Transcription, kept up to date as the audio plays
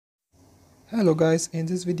Hello guys, in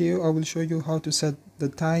this video I will show you how to set the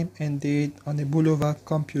time and date on a Bulova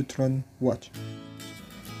Computron watch.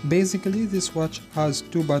 Basically this watch has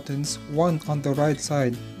two buttons, one on the right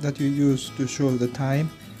side that you use to show the time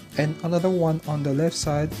and another one on the left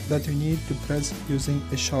side that you need to press using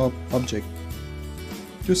a sharp object.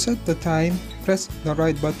 To set the time, press the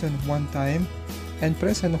right button one time and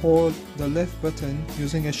press and hold the left button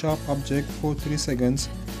using a sharp object for 3 seconds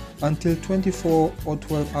until 24 or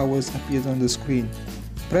 12 hours appears on the screen.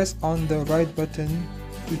 Press on the right button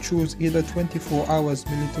to choose either 24 hours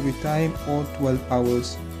military time or 12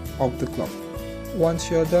 hours of the clock. Once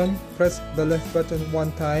you're done, press the left button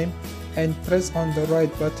one time and press on the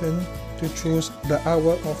right button to choose the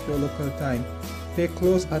hour of your local time. Pay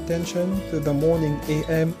close attention to the morning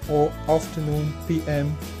AM or afternoon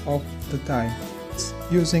PM of the time.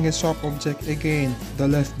 Using a sharp object again, the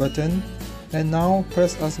left button, and now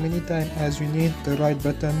press as many times as you need the right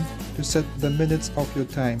button to set the minutes of your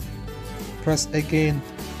time. Press again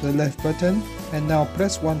the left button and now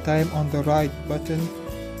press one time on the right button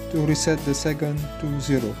to reset the second to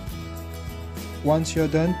 0. Once you're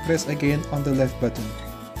done, press again on the left button.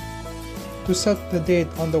 To set the date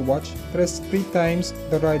on the watch, press 3 times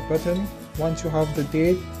the right button. Once you have the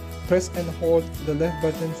date, press and hold the left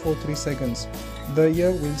button for 3 seconds. The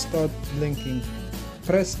year will start blinking.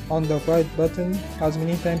 Press on the right button as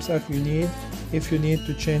many times as you need if you need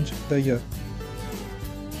to change the year.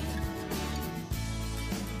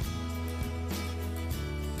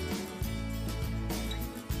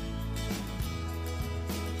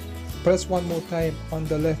 Press one more time on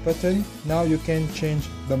the left button. Now you can change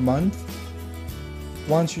the month.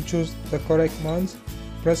 Once you choose the correct month,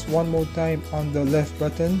 press one more time on the left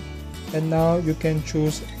button and now you can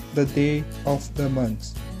choose the day of the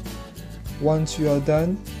month. Once you are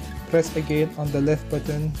done, press again on the left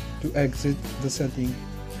button to exit the setting.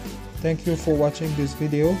 Thank you for watching this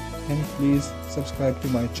video and please subscribe to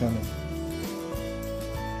my channel.